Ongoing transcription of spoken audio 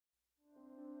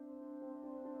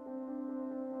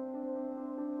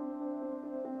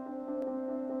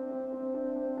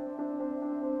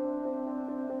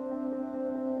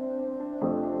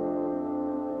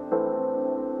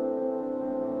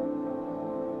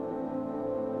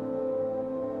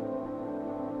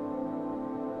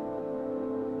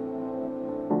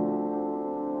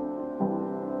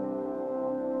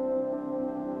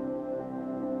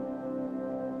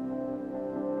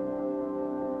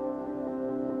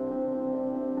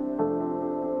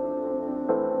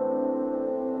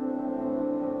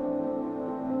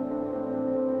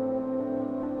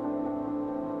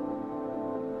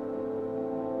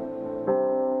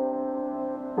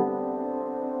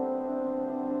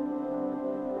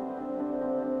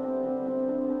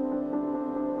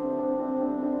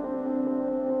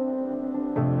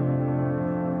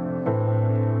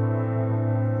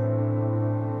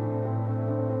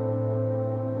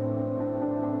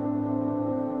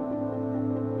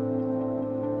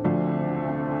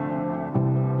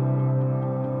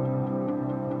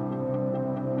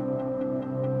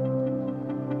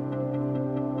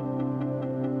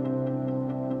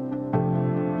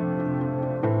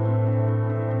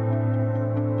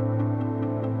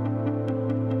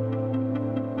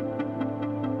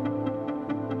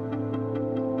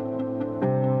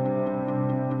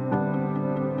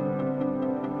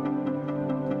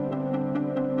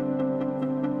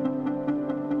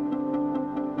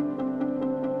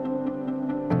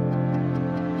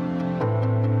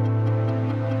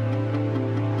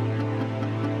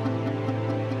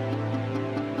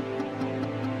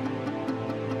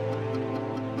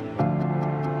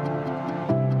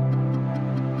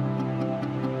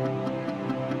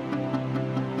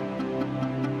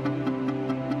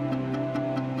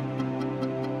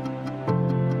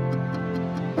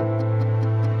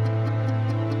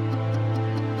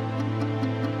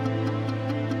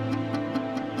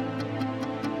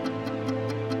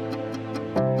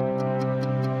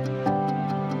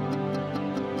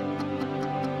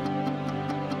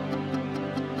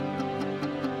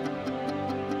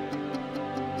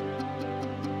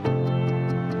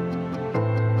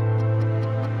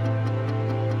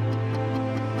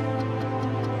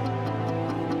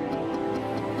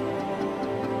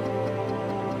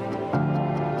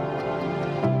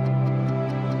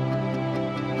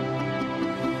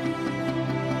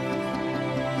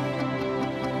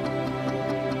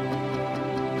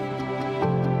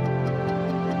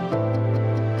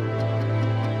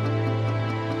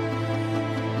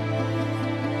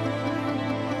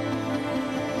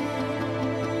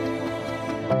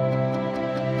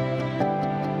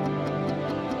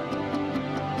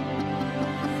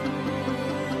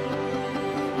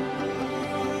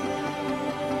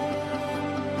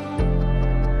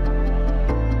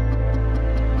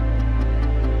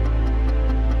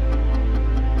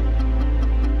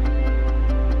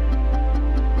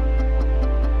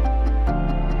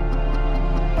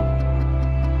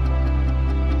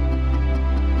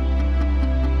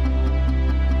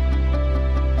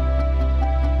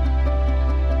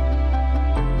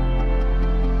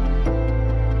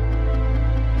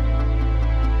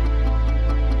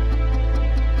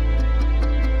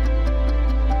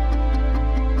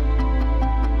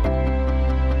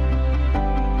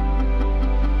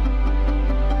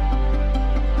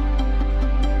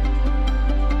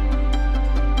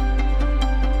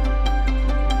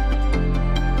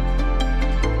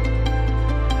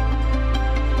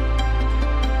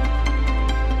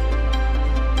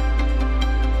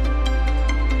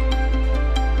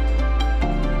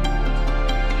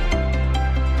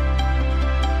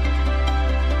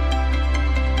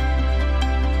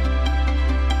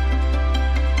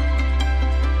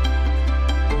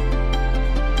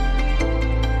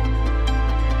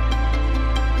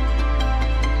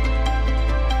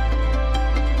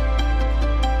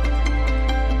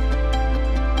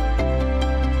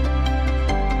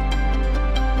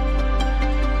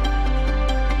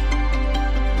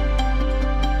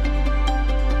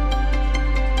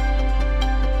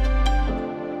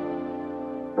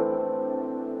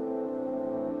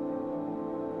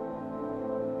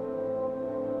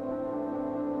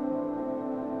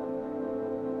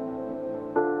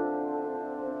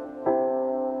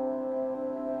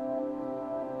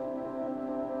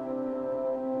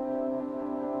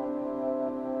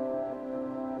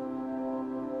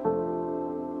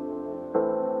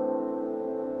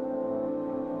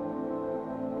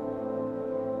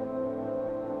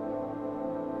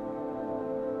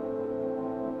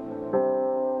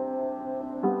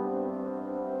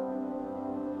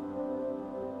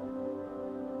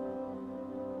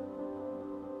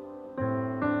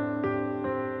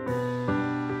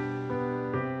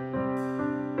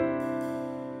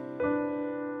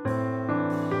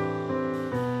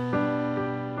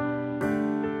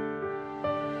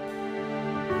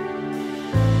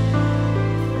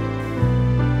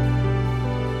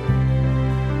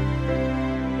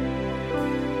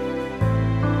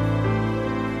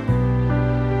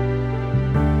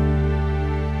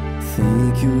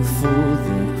you for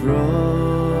the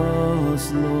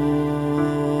cross, Lord.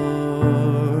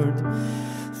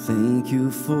 Thank you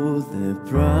for the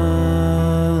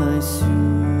price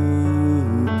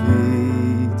you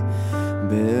paid,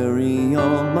 bearing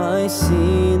all my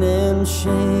sin and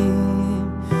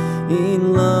shame.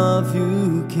 In love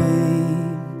you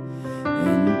came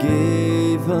and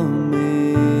gave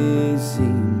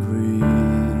amazing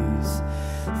grace.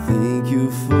 Thank you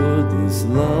for this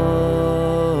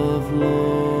love, Lord.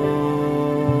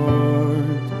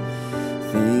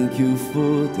 Thank you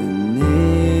for the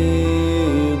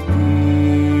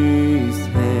nail-pierced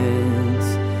hands,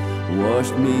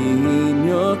 washed me in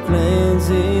your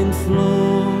cleansing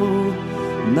flow.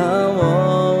 Now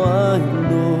all I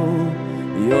know,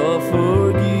 your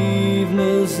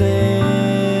forgiveness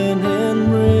and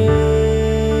embrace.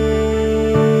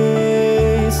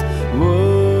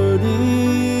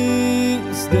 Worthy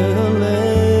is the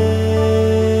Lamb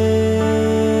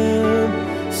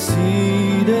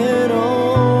seated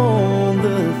on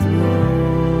the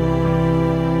throne.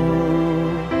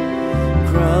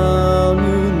 Crown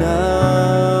you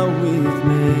now with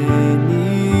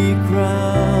many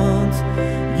crowns.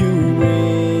 You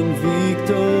reign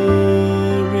victorious,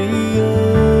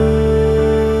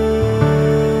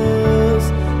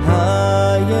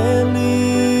 high and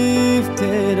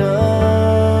lifted up,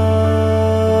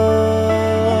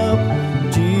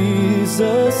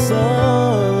 Jesus,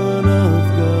 Son of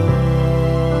God,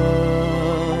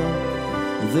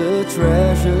 the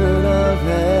treasure of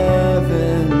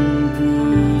heaven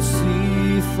crucified.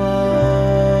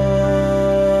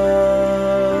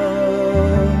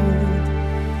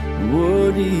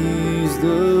 Worthy is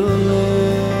the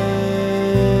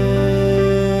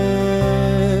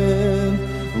Lamb,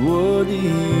 worthy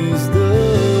is the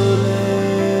Lamb.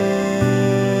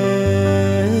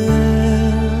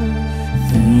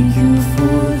 Thank you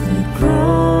for the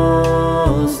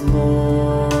cross,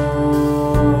 Lord.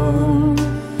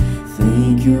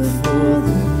 Thank you for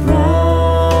the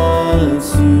price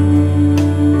you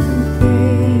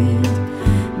paid,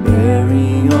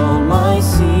 bearing all my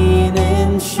sin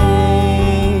and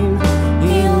shame.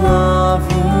 In love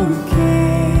you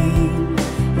came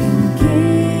and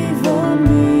gave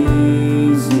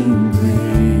amazing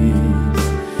grace.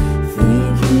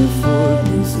 Thank you for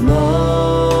this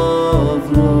love,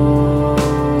 Lord.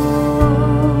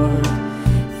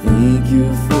 Thank you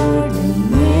for the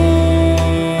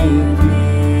nail-pierced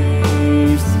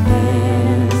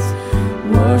hands,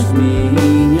 washed me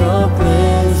in your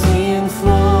cleansing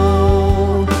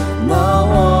flow. Now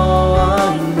all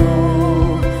I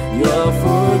know, your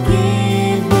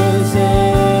forgiveness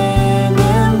and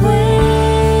embrace.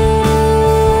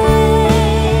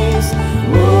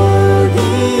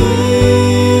 Worthy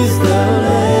is the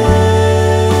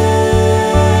Lamb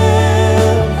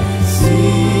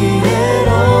seated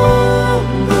on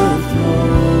the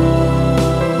throne.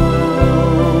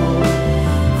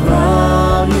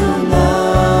 Crown you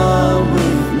now with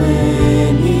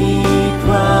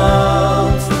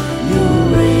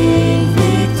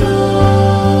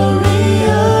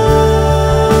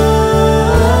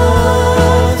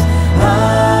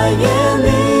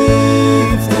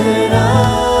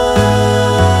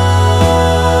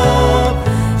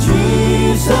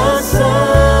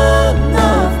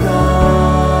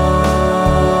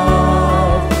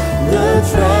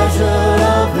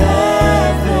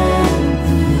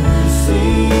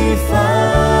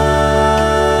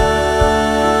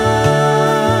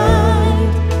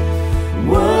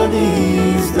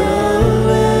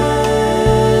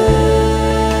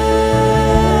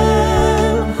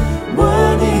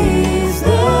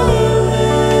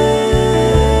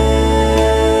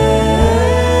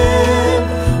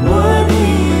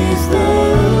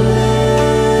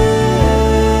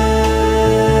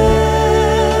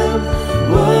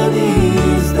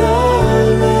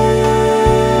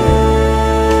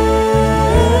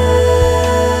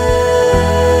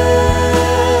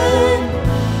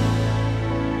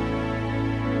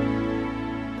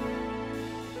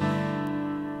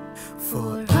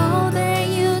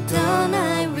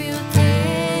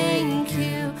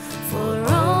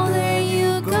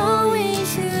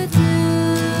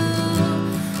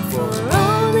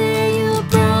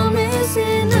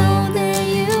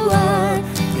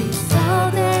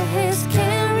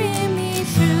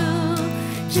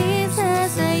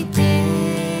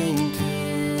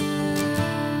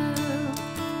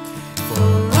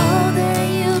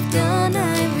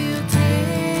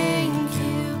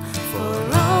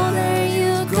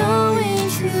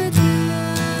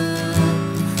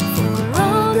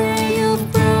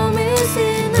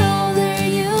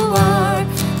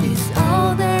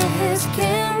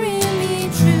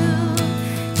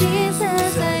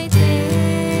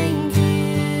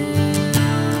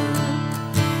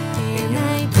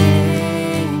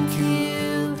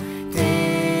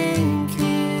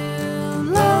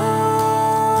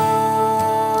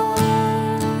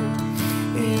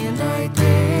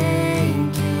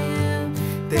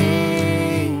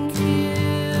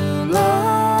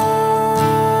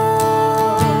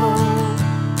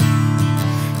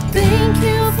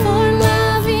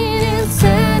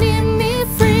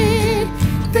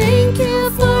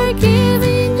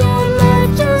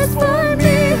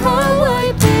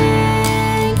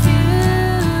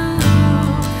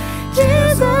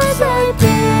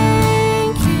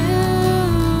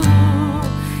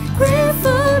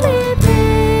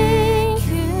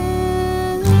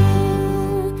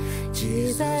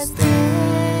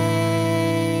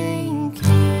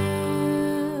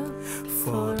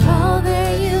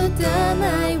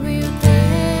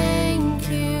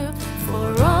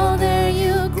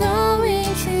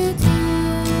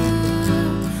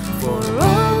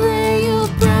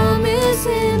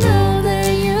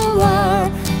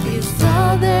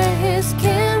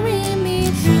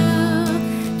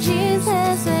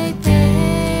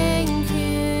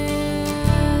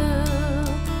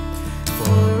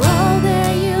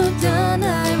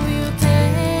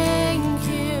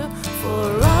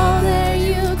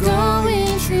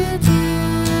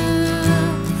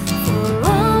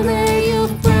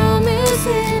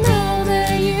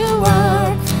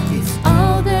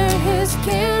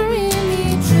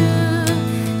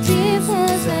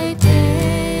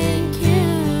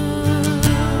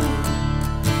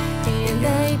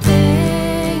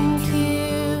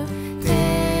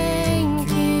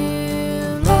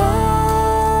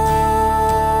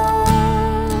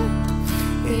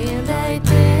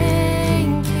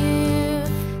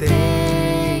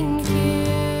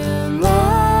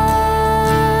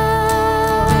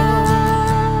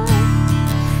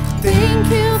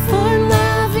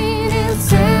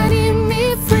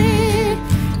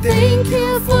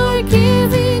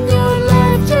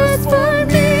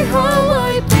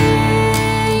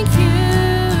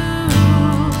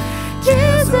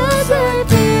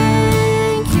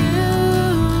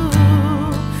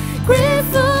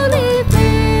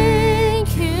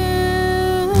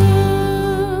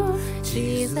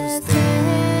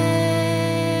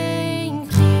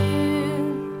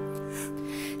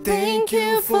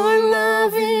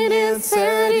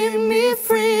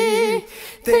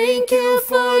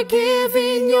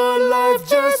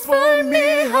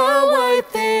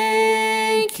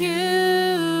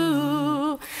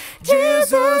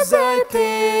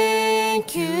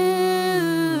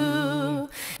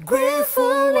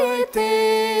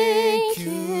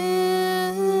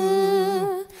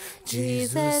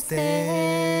Jesus, thank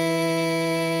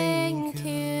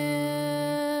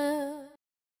you.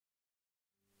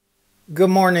 Good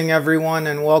morning, everyone,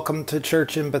 and welcome to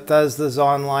Church in Bethesda's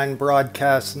online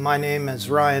broadcast. My name is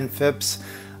Ryan Phipps.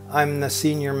 I'm the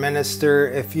senior minister.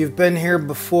 If you've been here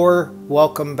before,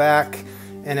 welcome back,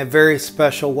 and a very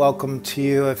special welcome to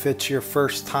you if it's your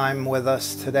first time with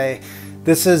us today.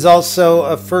 This is also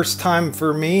a first time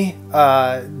for me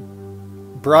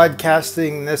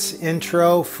broadcasting this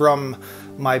intro from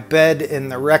my bed in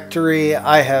the rectory.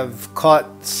 I have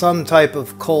caught some type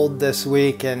of cold this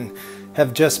week and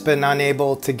have just been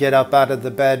unable to get up out of the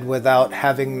bed without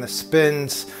having the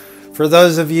spins. For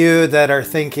those of you that are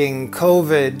thinking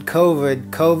COVID,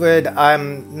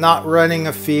 I'm not running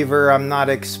a fever. I'm not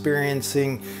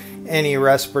experiencing any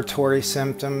respiratory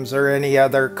symptoms or any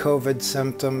other COVID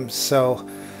symptoms. So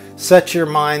set your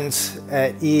minds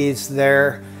at ease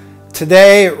there.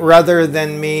 Today, rather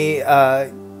than me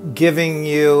giving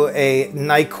you a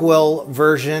NyQuil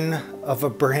version of a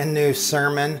brand new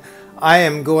sermon, I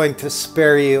am going to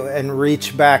spare you and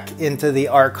reach back into the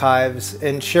archives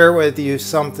and share with you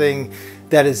something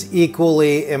that is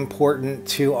equally important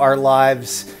to our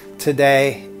lives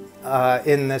today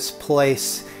in this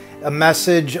place. A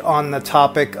message on the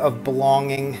topic of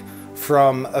belonging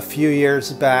from a few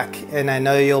years back, and I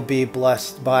know you'll be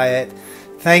blessed by it.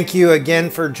 Thank you again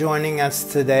for joining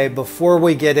us today. Before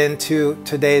we get into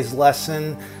today's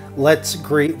lesson, let's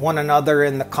greet one another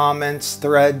in the comments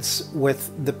threads with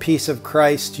the peace of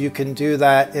Christ. You can do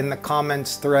that in the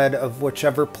comments thread of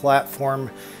whichever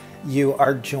platform you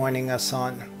are joining us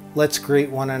on. Let's greet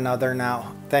one another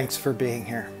now. Thanks for being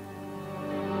here.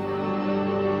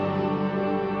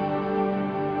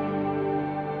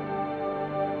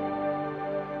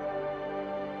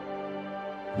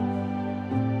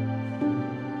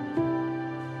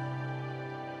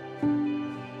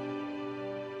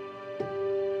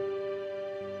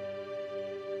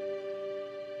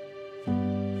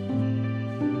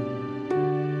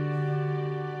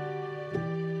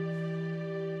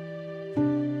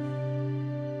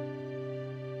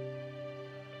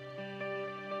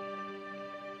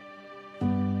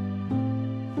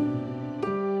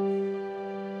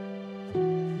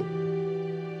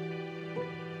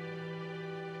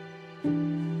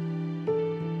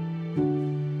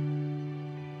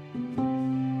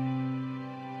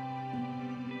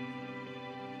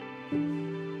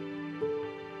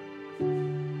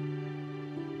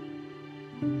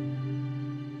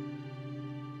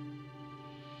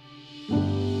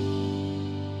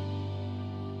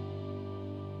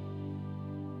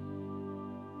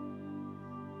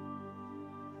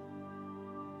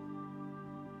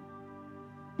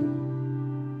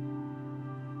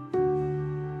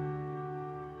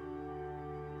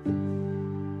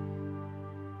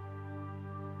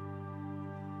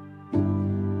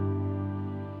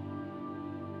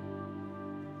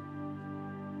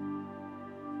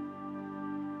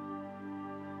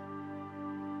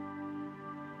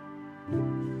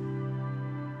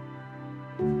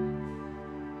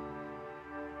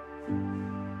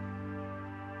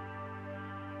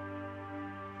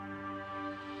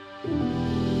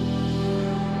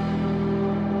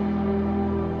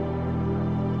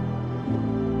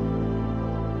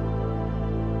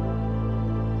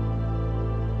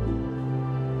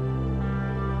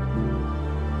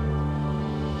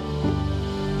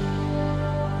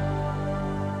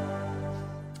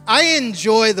 I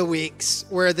enjoy the weeks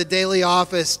where the daily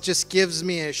office just gives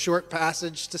me a short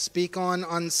passage to speak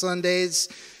on Sundays,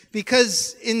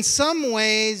 because in some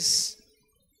ways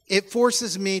it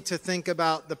forces me to think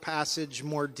about the passage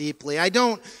more deeply. I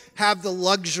don't have the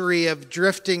luxury of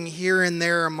drifting here and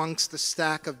there amongst the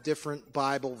stack of different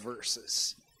Bible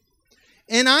verses.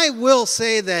 And I will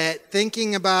say that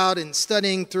thinking about and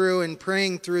studying through and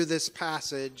praying through this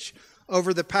passage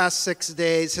over the past 6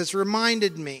 days has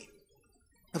reminded me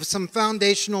of some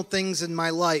foundational things in my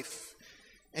life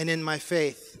and in my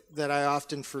faith that I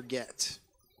often forget.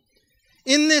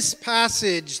 In this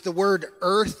passage, the word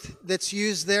earth that's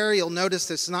used there, you'll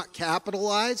notice it's not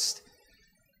capitalized.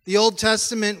 The Old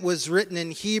Testament was written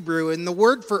in Hebrew, and the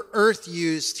word for earth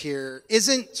used here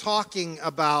isn't talking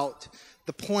about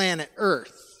the planet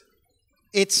Earth.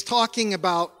 It's talking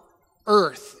about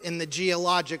earth in the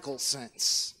geological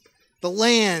sense. The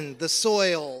land, the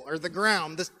soil, or the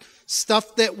ground, the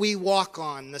stuff that we walk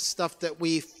on, the stuff that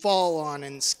we fall on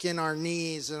and skin our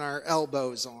knees and our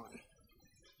elbows on.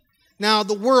 Now,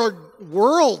 the word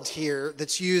world here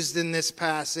that's used in this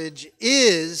passage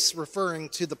is referring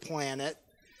to the planet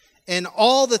and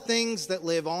all the things that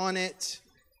live on it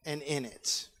and in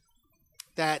it.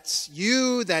 That's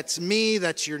you, that's me,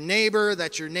 that's your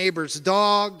neighbor's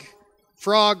dog,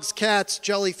 Frogs, cats,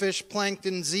 jellyfish,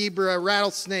 plankton, zebra,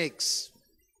 rattlesnakes,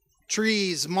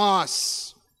 trees,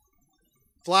 moss,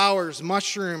 flowers,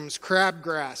 mushrooms,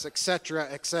 crabgrass, etc.,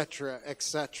 etc.,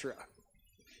 etc.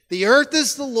 The earth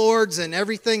is the Lord's and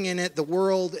everything in it, the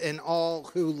world and all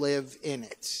who live in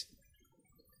it.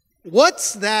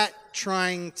 What's that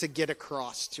trying to get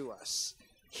across to us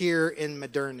here in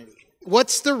modernity?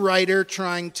 What's the writer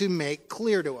trying to make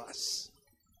clear to us?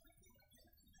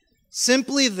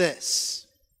 Simply this,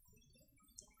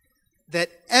 that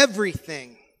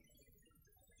everything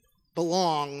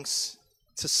belongs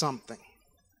to something.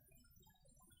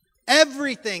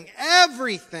 Everything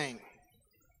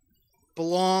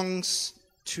belongs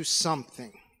to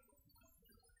something.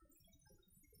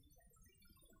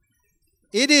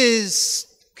 It is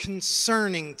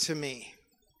concerning to me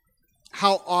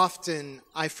how often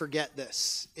I forget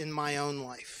this in my own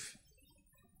life.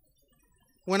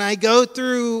 When I go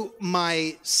through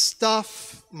my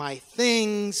stuff, my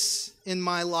things in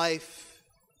my life,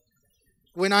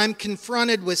 when I'm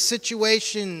confronted with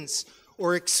situations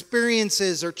or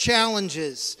experiences or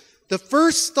challenges, the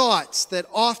first thoughts that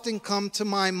often come to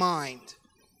my mind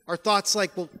are thoughts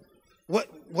like, well,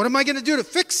 what am I going to do to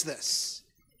fix this?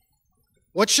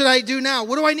 What should I do now?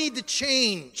 What do I need to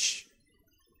change?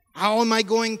 How am I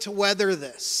going to weather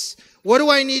this? What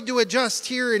do I need to adjust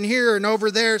here and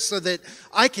over there so that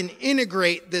I can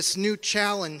integrate this new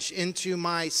challenge into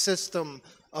my system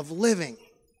of living?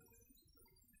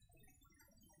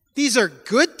 These are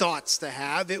good thoughts to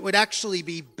have. It would actually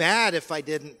be bad if I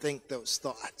didn't think those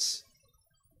thoughts.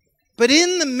 But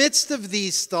in the midst of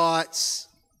these thoughts,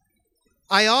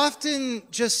 I often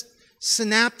just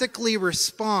synaptically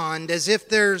respond as if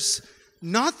there's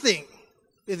nothing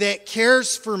that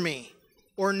cares for me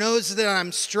or knows that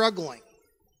I'm struggling.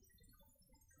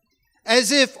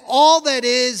 As if all that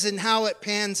is and how it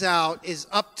pans out is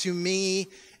up to me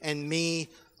and me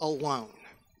alone.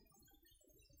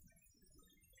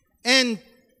 And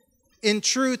in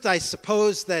truth, I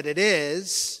suppose that it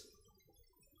is.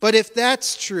 But if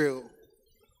that's true,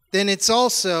 then it's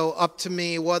also up to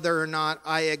me whether or not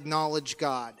I acknowledge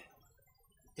God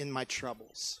in my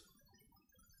troubles.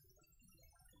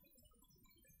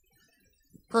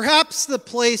 Perhaps the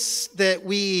place that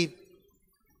we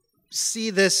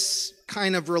see this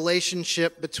kind of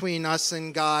relationship between us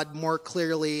and God more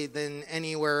clearly than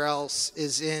anywhere else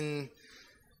is in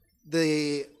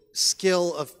the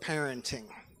skill of parenting.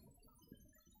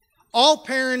 All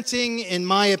parenting, in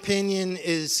my opinion,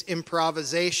 is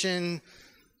improvisation.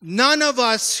 None of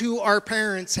us who are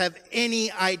parents have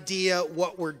any idea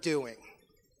what we're doing.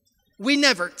 We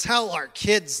never tell our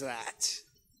kids that.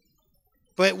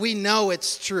 But we know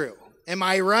it's true. Am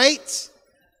I right?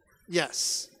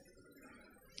 Yes.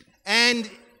 And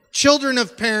children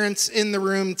of parents in the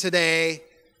room today,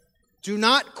 do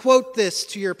not quote this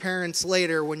to your parents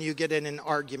later when you get in an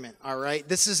argument, all right?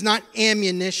 This is not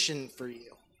ammunition for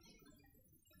you.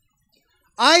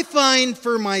 I find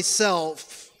for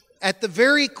myself, at the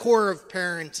very core of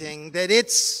parenting, that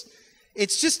it's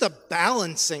just a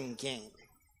balancing game.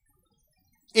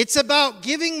 It's about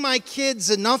giving my kids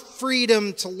enough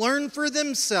freedom to learn for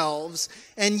themselves,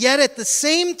 and yet at the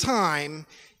same time,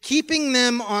 keeping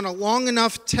them on a long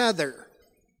enough tether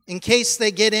in case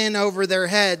they get in over their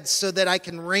heads so that I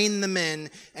can rein them in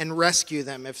and rescue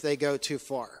them if they go too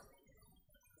far.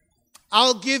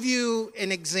 I'll give you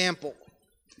an example.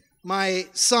 My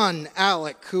son,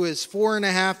 Alec, who is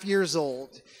 4.5 years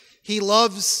old, he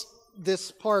loves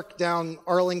this park down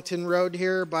Arlington Road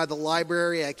here by the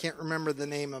library. I can't remember the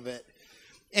name of it.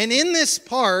 And in this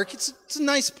park, it's a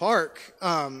nice park.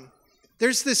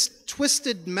 There's this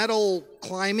twisted metal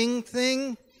climbing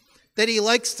thing that he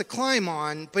likes to climb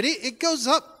on, but it goes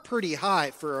up pretty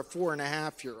high for a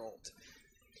 4.5-year-old.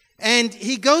 And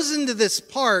he goes into this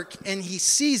park and he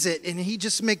sees it and he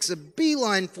just makes a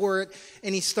beeline for it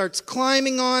and he starts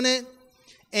climbing on it.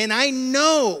 And I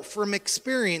know from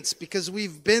experience, because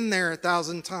we've been there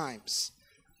 1,000 times,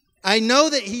 I know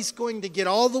that he's going to get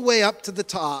all the way up to the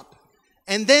top.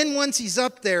 And then once he's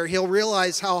up there, he'll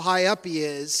realize how high up he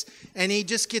is. And he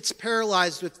just gets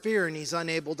paralyzed with fear and he's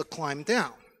unable to climb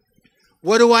down.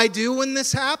 What do I do when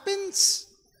this happens?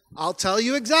 I'll tell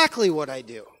you exactly what I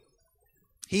do.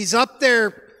 He's up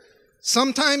there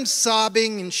sometimes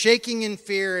sobbing and shaking in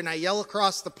fear, and I yell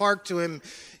across the park to him,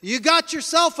 "You got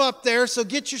yourself up there, so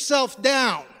get yourself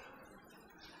down.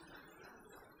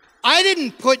 I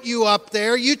didn't put you up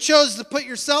there. You chose to put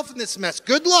yourself in this mess.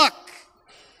 Good luck."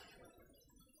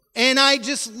 And I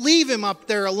just leave him up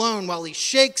there alone while he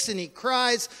shakes and he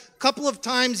cries. A couple of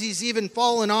times he's even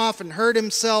fallen off and hurt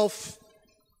himself.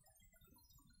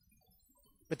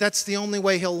 But that's the only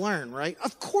way he'll learn, right?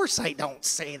 Of course I don't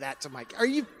say that to my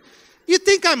kid. You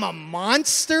think I'm a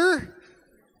monster?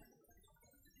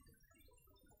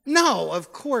 No,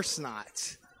 of course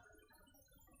not.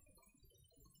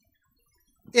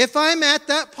 If I'm at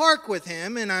that park with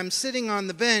him and I'm sitting on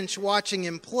the bench watching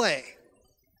him play,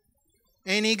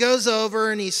 and he goes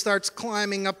over and he starts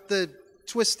climbing up the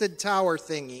twisted tower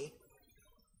thingy,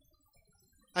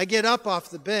 I get up off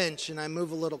the bench and I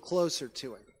move a little closer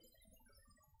to him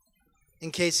in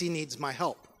case he needs my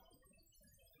help.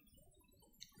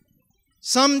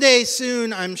 Someday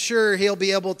soon, I'm sure he'll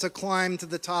be able to climb to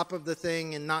the top of the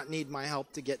thing and not need my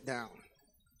help to get down.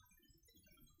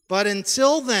 But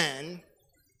until then,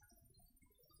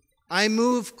 I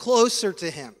move closer to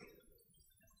him.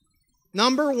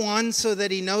 Number one, so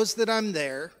that he knows that I'm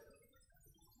there.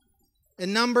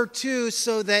 And number two,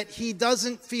 so that he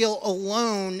doesn't feel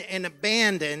alone and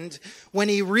abandoned when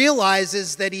he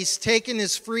realizes that he's taken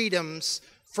his freedoms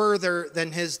further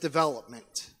than his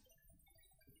development.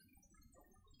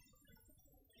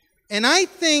 And I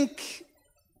think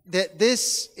that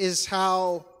this is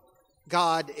how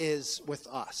God is with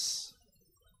us.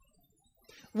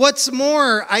 What's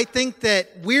more, I think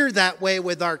that we're that way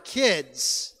with our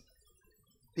kids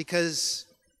because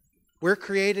we're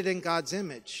created in God's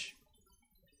image.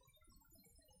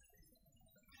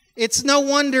 It's no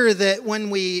wonder that when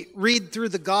we read through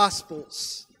the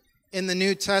Gospels in the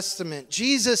New Testament,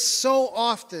 Jesus so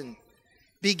often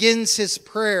begins his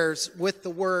prayers with the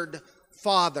word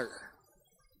Father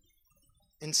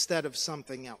instead of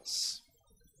something else.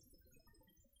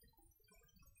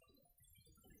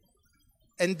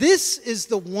 And this is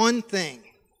the one thing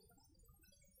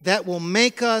that will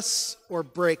make us or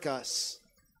break us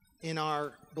in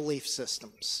our belief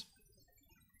systems.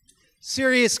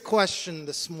 Serious question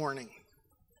this morning.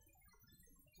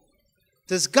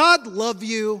 Does God love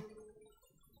you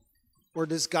or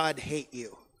does God hate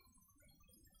you?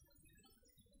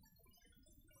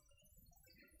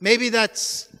 Maybe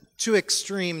that's too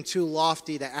extreme, too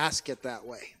lofty to ask it that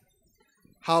way.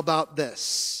 How about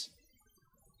this?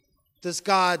 Does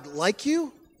God like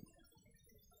you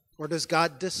or does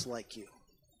God dislike you?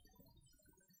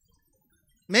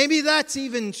 Maybe that's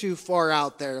even too far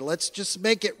out there. Let's just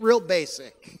make it real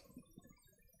basic.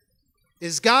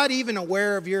 Is God even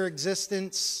aware of your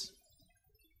existence?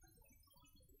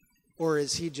 Or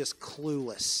is he just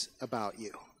clueless about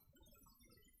you?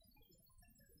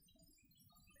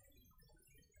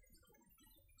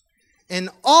 And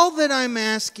all that I'm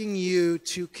asking you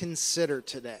to consider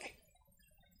today,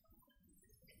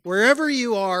 wherever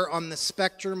you are on the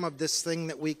spectrum of this thing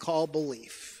that we call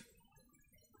belief,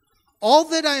 all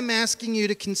that I'm asking you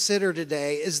to consider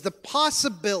today is the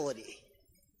possibility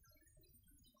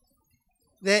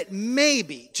that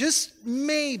maybe, just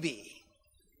maybe,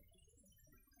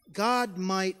 God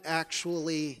might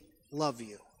actually love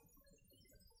you.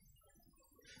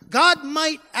 God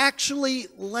might actually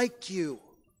like you.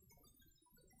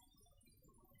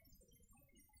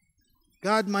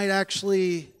 God might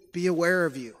actually be aware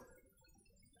of you.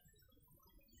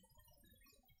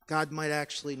 God might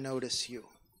actually notice you.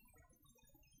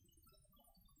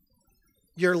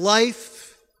 Your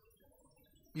life,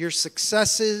 your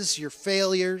successes, your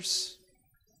failures.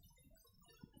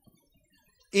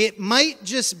 It might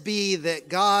just be that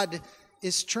God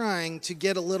is trying to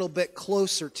get a little bit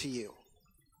closer to you,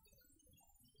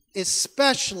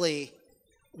 especially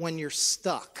when you're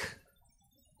stuck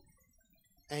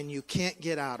and you can't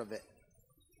get out of it,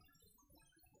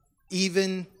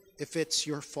 even if it's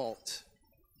your fault.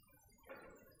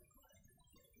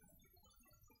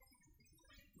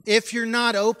 If you're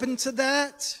not open to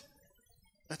that,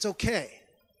 that's okay.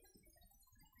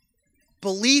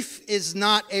 Belief is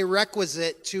not a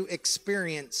requisite to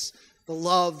experience the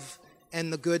love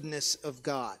and the goodness of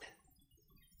God.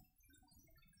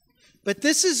 But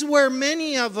this is where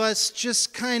many of us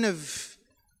just kind of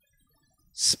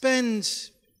spend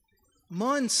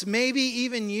months, maybe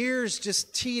even years,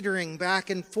 just teetering back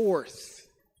and forth.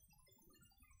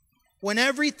 When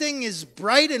everything is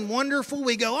bright and wonderful,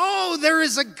 we go, oh, there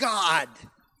is a God.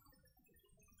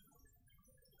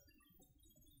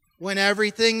 When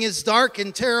everything is dark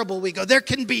and terrible, we go, there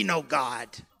can be no God.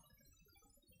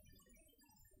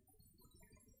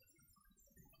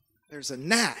 There's a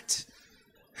gnat.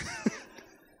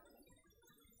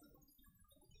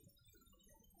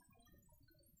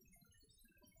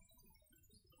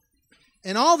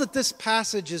 And all that this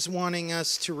passage is wanting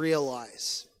us to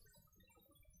realize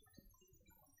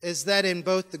is that in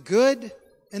both the good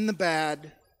and the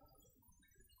bad,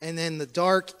 and in the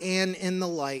dark and in the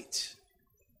light,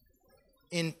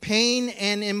 in pain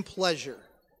and in pleasure,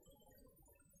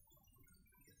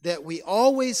 that we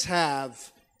always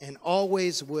have and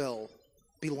always will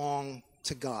belong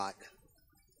to God.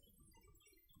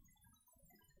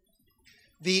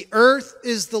 The earth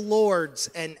is the Lord's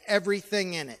and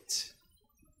everything in it.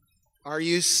 Are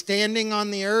you standing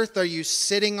on the earth? Are you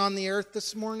sitting on the earth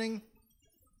this morning?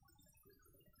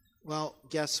 Well,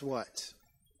 guess what?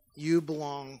 You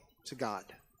belong to God.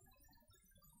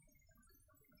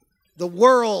 The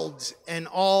world and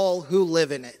all who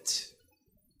live in it.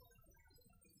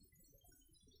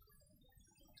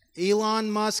 Elon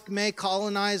Musk may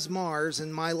colonize Mars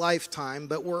in my lifetime,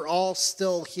 but we're all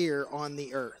still here on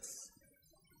the earth.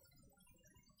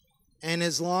 And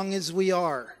as long as we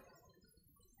are,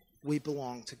 we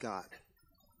belong to God.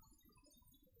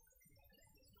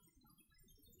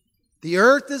 The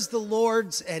earth is the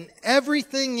Lord's and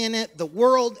everything in it, the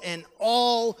world and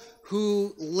all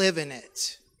who live in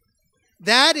it.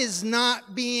 That is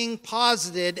not being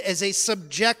posited as a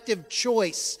subjective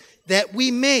choice that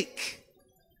we make,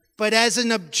 but as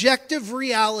an objective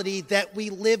reality that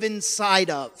we live inside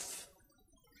of,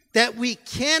 that we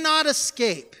cannot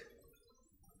escape.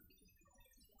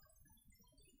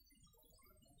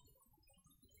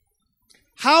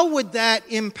 How would that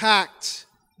impact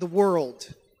the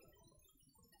world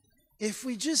if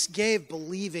we just gave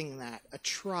believing that a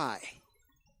try?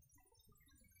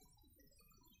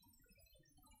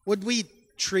 Would we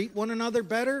treat one another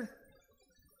better?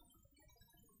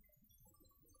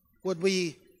 Would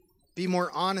we be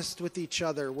more honest with each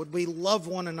other? Would we love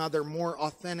one another more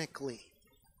authentically?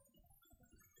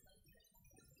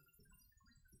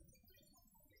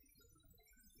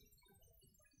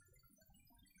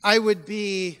 I would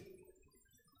be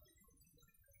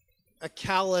a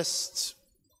calloused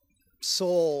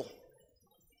soul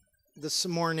this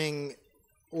morning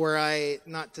were I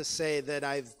not to say that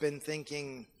I've been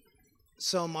thinking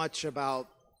so much about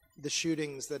the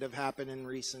shootings that have happened in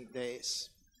recent days.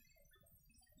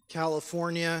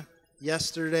 California,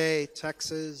 yesterday,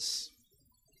 Texas,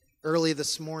 early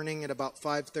this morning at about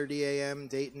 5:30 a.m.,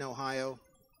 Dayton, Ohio.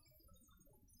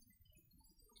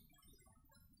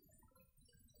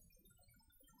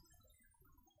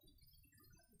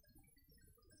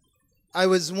 I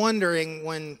was wondering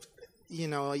when, you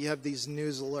have these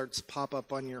news alerts pop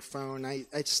up on your phone. I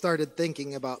started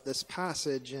thinking about this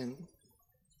passage and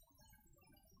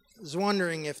I was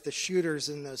wondering if the shooters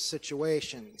in those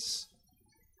situations,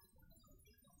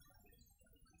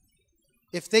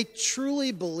 if they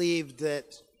truly believed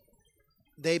that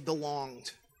they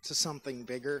belonged to something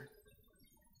bigger,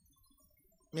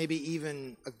 maybe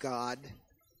even a God,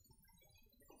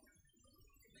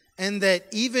 and that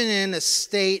even in a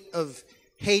state of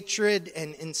hatred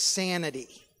and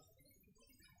insanity,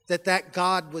 that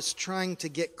God was trying to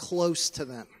get close to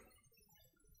them,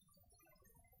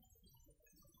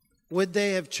 would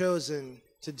they have chosen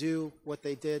to do what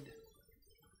they did?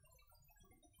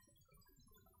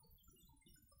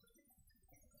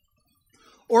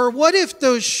 Or what if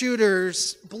those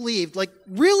shooters believed,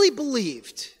 really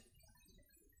believed,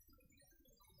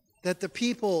 that the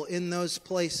people in those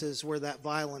places where that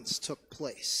violence took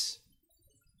place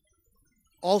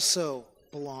also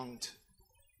belonged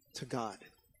to God?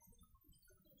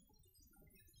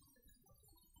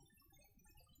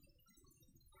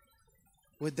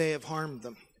 Would they have harmed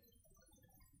them?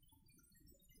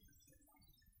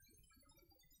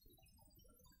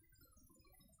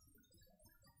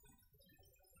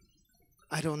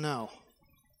 I don't know.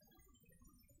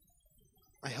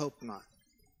 I hope not.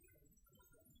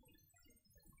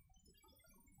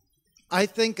 I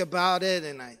think about it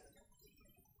and I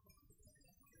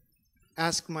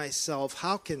ask myself,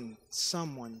 how can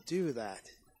someone do that?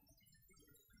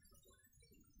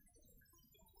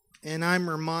 And I'm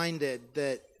reminded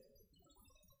that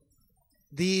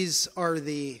these are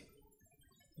the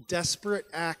desperate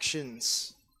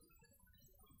actions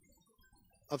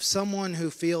of someone who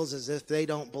feels as if they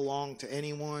don't belong to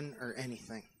anyone or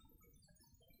anything.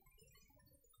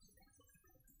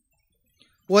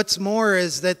 What's more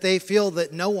is that they feel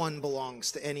that no one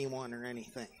belongs to anyone or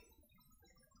anything.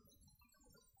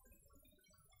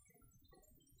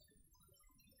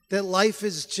 That life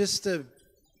is just a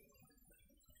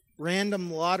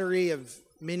random lottery of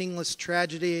meaningless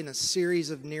tragedy and a series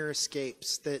of near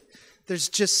escapes. That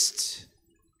there's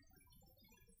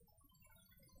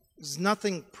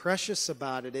nothing precious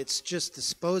about it. It's just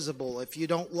disposable. If you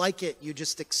don't like it, you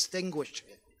just extinguish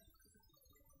it.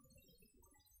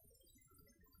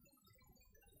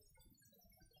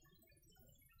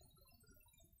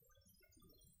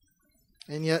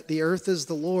 And yet the earth is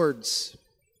the Lord's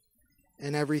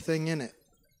and everything in it,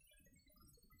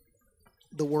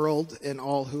 the world and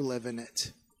all who live in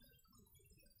it.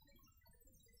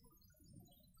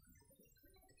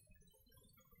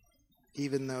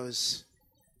 even those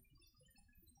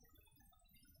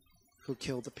who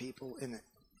kill the people in it.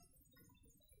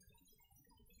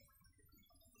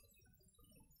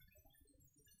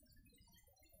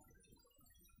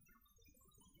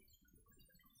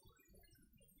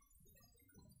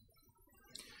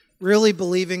 Really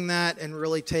believing that and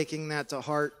really taking that to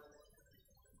heart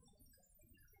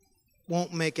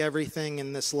won't make everything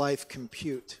in this life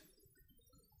compute.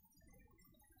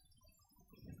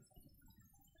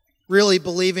 Really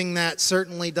believing that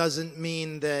certainly doesn't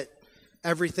mean that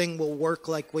everything will work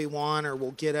like we want or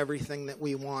we'll get everything that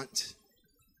we want.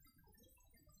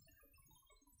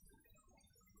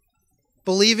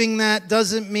 Believing that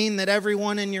doesn't mean that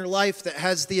everyone in your life that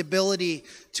has the ability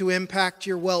to impact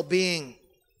your well-being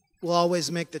will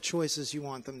always make the choices you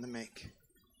want them to make.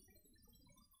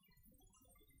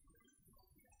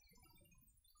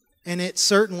 And it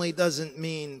certainly doesn't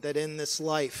mean that in this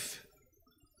life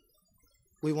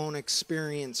we won't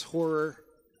experience horror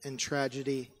and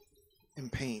tragedy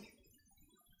and pain.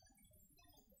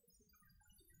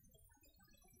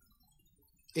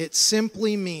 It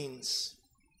simply means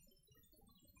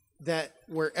that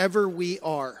wherever we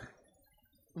are,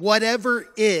 whatever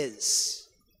is,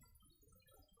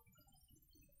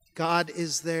 God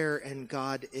is there and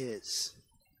God is.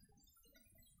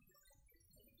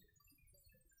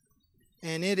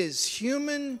 And it is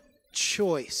human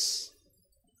choice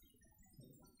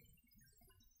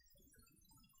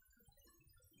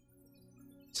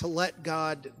to let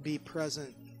God be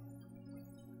present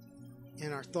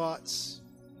in our thoughts,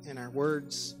 in our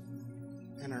words,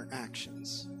 and our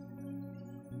actions.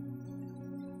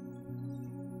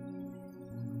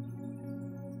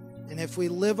 And if we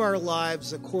live our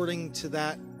lives according to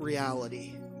that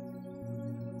reality,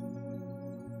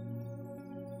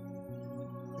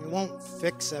 we won't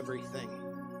fix everything.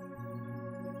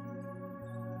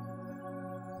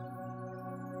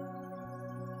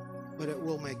 But it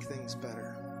will make things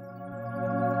better.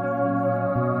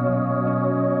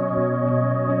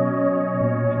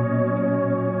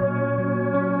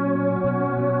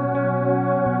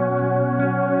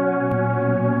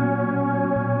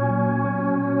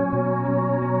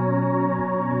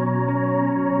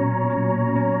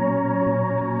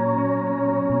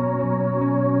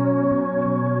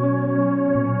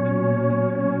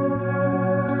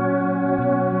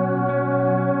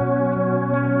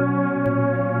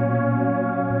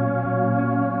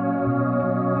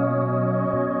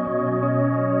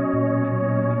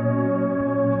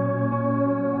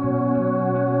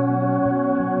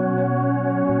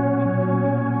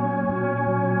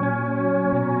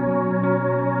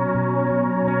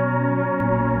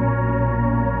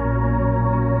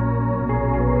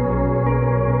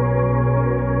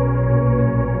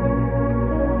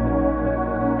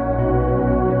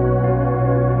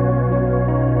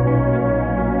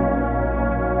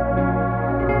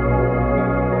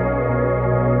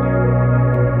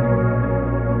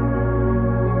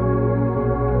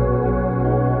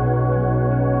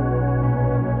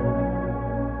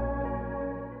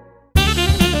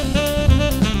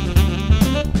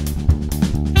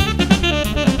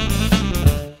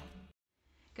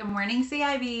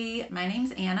 CIB. My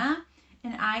name's Anna,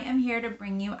 and I am here to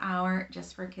bring you our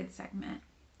Just for Kids segment.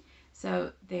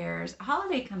 So there's a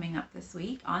holiday coming up this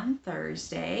week on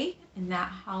Thursday, and that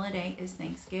holiday is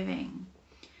Thanksgiving.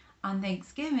 On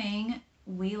Thanksgiving,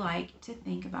 we like to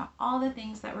think about all the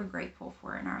things that we're grateful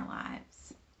for in our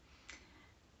lives.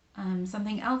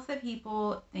 Something else that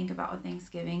people think about with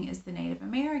Thanksgiving is the Native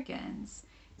Americans.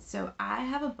 So I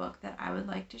have a book that I would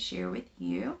like to share with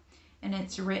you, and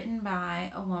it's written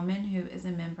by a woman who is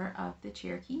a member of the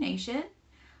Cherokee Nation.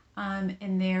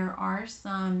 And there are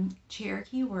some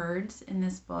Cherokee words in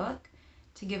this book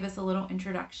to give us a little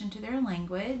introduction to their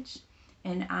language.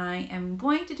 And I am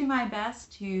going to do my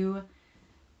best to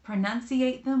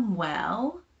pronunciate them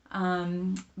well,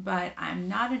 but I'm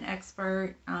not an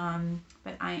expert,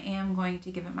 but I am going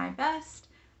to give it my best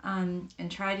and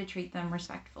try to treat them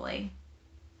respectfully.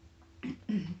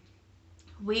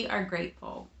 We are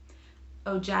grateful.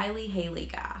 Ojili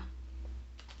Haliga.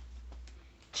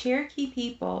 Cherokee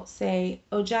people say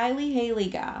Ojili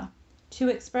Haliga to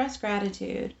express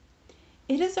gratitude.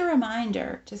 It is a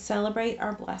reminder to celebrate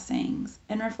our blessings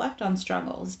and reflect on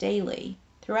struggles daily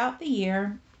throughout the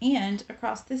year and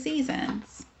across the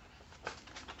seasons.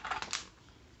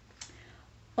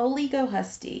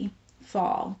 Oligohusty,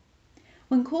 fall.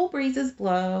 When cool breezes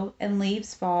blow and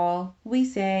leaves fall, we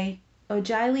say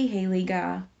Ojili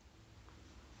Haliga.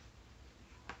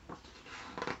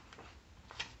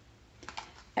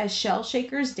 As shell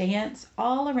shakers dance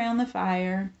all around the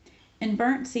fire, and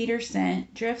burnt cedar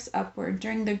scent drifts upward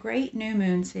during the great new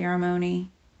moon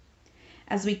ceremony.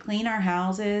 As we clean our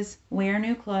houses, wear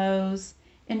new clothes,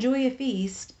 enjoy a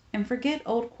feast, and forget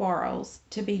old quarrels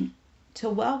to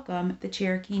welcome the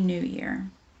Cherokee New Year.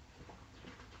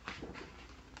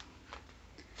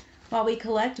 While we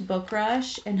collect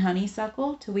buckrush and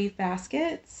honeysuckle to weave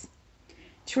baskets,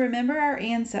 to remember our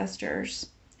ancestors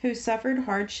who suffered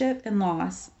hardship and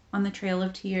loss on the Trail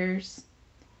of Tears,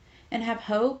 and have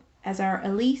hope as our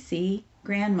Elise,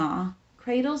 grandma,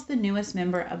 cradles the newest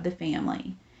member of the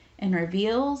family and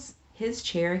reveals his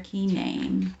Cherokee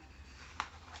name.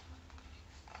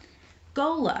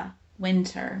 Gola,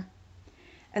 winter.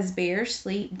 As bears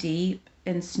sleep deep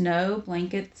and snow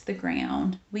blankets the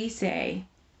ground, we say,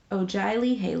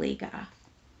 Ojili Heliga.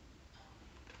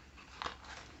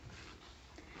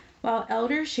 While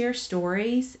elders share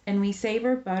stories and we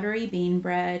savor buttery bean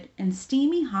bread and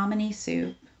steamy hominy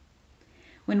soup,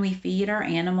 when we feed our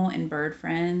animal and bird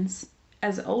friends,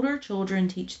 as older children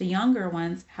teach the younger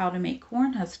ones how to make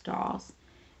corn husk dolls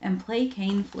and play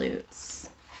cane flutes.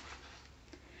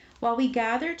 While we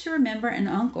gather to remember an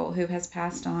uncle who has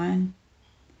passed on,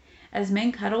 as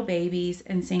men cuddle babies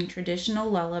and sing traditional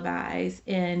lullabies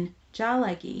in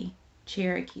Jalagi,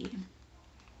 Cherokee.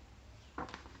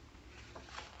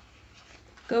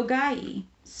 Gogai,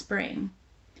 spring.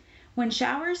 When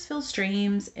showers fill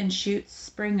streams and shoots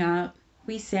spring up,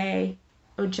 we say,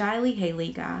 Ojili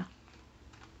Heliga.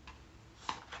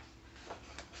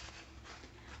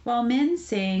 While men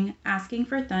sing, asking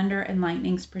for thunder and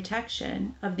lightning's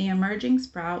protection of the emerging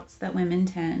sprouts that women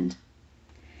tend.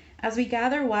 As we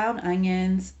gather wild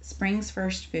onions, spring's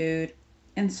first food,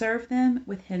 and serve them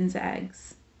with hen's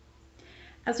eggs.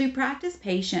 As we practice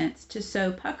patience to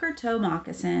sew pucker toe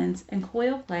moccasins and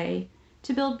coil clay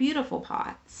to build beautiful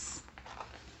pots.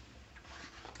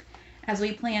 As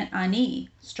we plant ani,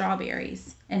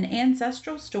 strawberries, an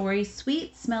ancestral story's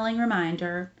sweet-smelling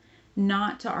reminder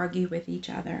not to argue with each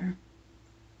other.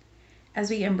 As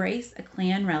we embrace a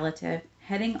clan relative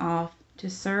heading off to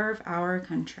serve our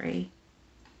country.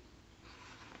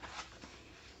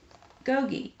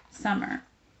 Gogi, summer.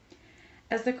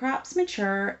 As the crops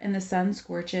mature and the sun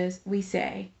scorches, we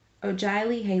say,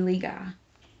 Ojili Heliga.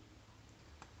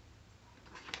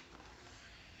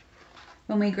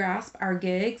 When we grasp our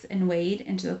gigs and wade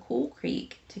into the cool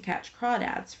creek to catch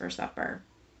crawdads for supper.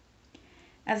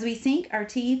 As we sink our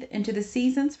teeth into the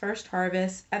season's first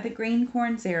harvest at the green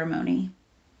corn ceremony.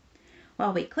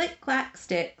 While we click-clack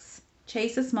sticks,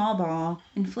 chase a small ball,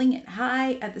 and fling it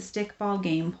high at the stickball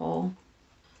game pole.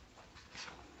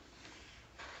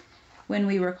 When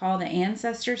we recall the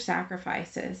ancestor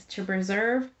sacrifices to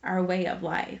preserve our way of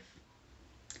life.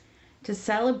 To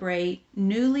celebrate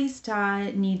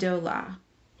Nulista Nidola,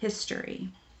 history,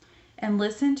 and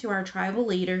listen to our tribal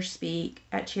leaders speak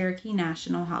at Cherokee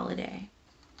National Holiday.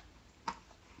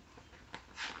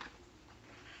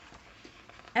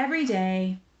 Every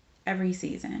day, every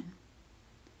season.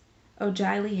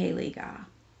 Ojili Heliga,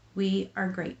 we are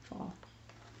grateful.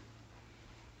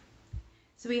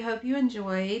 So we hope you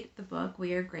enjoyed the book,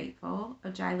 We Are Grateful,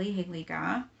 Ojili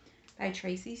Heliga, by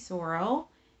Tracy Sorrell,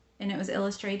 and it was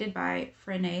illustrated by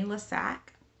Frene Lassac.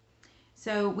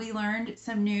 So we learned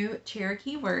some new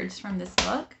Cherokee words from this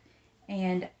book,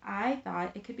 and I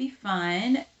thought it could be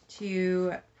fun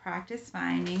to practice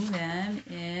finding them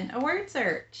in a word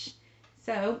search.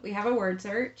 So we have a word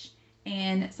search,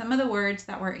 and some of the words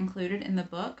that were included in the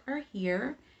book are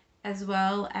here, as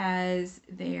well as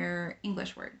their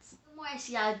English words. More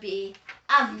CIB.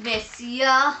 I miss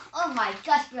ya. Oh my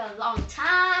gosh, it's been a long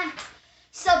time.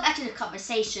 So back to the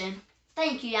conversation.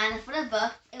 Thank you, Anna, for the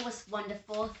book. It was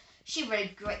wonderful. She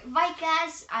read great. Right,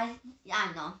 guys? I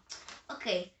know.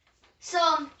 Okay,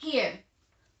 so here.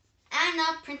 Anna,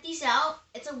 print these out.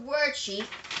 It's a word sheet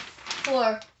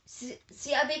for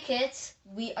CIB kids.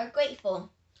 We are grateful.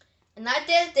 And I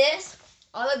did this,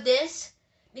 all of this,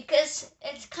 because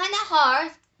it's kind of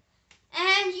hard.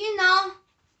 And, you know,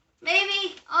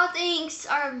 maybe all things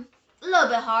are a little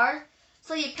bit hard.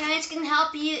 So your parents can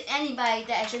help you. Anybody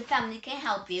that is your family can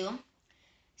help you.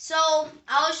 So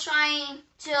I was trying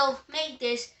to make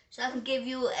this so I can give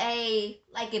you a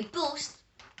boost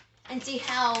and see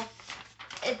how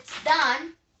it's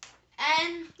done.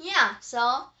 And yeah,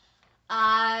 so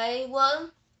I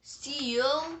will see you.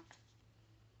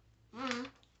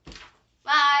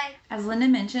 Bye. As Linda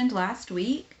mentioned last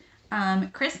week,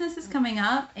 Christmas is coming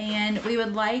up, and we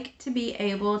would like to be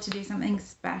able to do something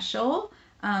special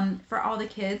for all the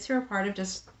kids who are part of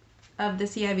the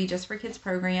CIB Just for Kids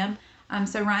program.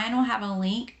 So Ryan will have a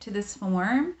link to this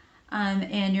form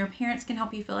And your parents can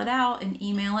help you fill it out and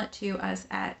email it to us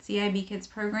at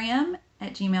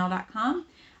cibkidsprogram@gmail.com.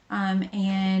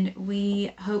 And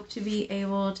we hope to be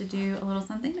able to do a little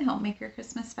something to help make your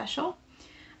Christmas special.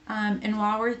 And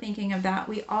while we're thinking of that,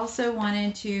 we also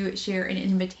wanted to share an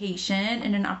invitation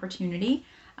and an opportunity.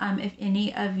 If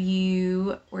any of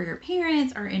you or your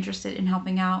parents are interested in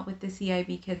helping out with the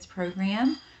CIB Kids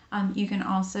program, you can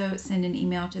also send an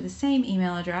email to the same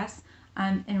email address,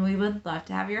 and we would love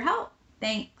to have your help.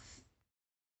 Thanks.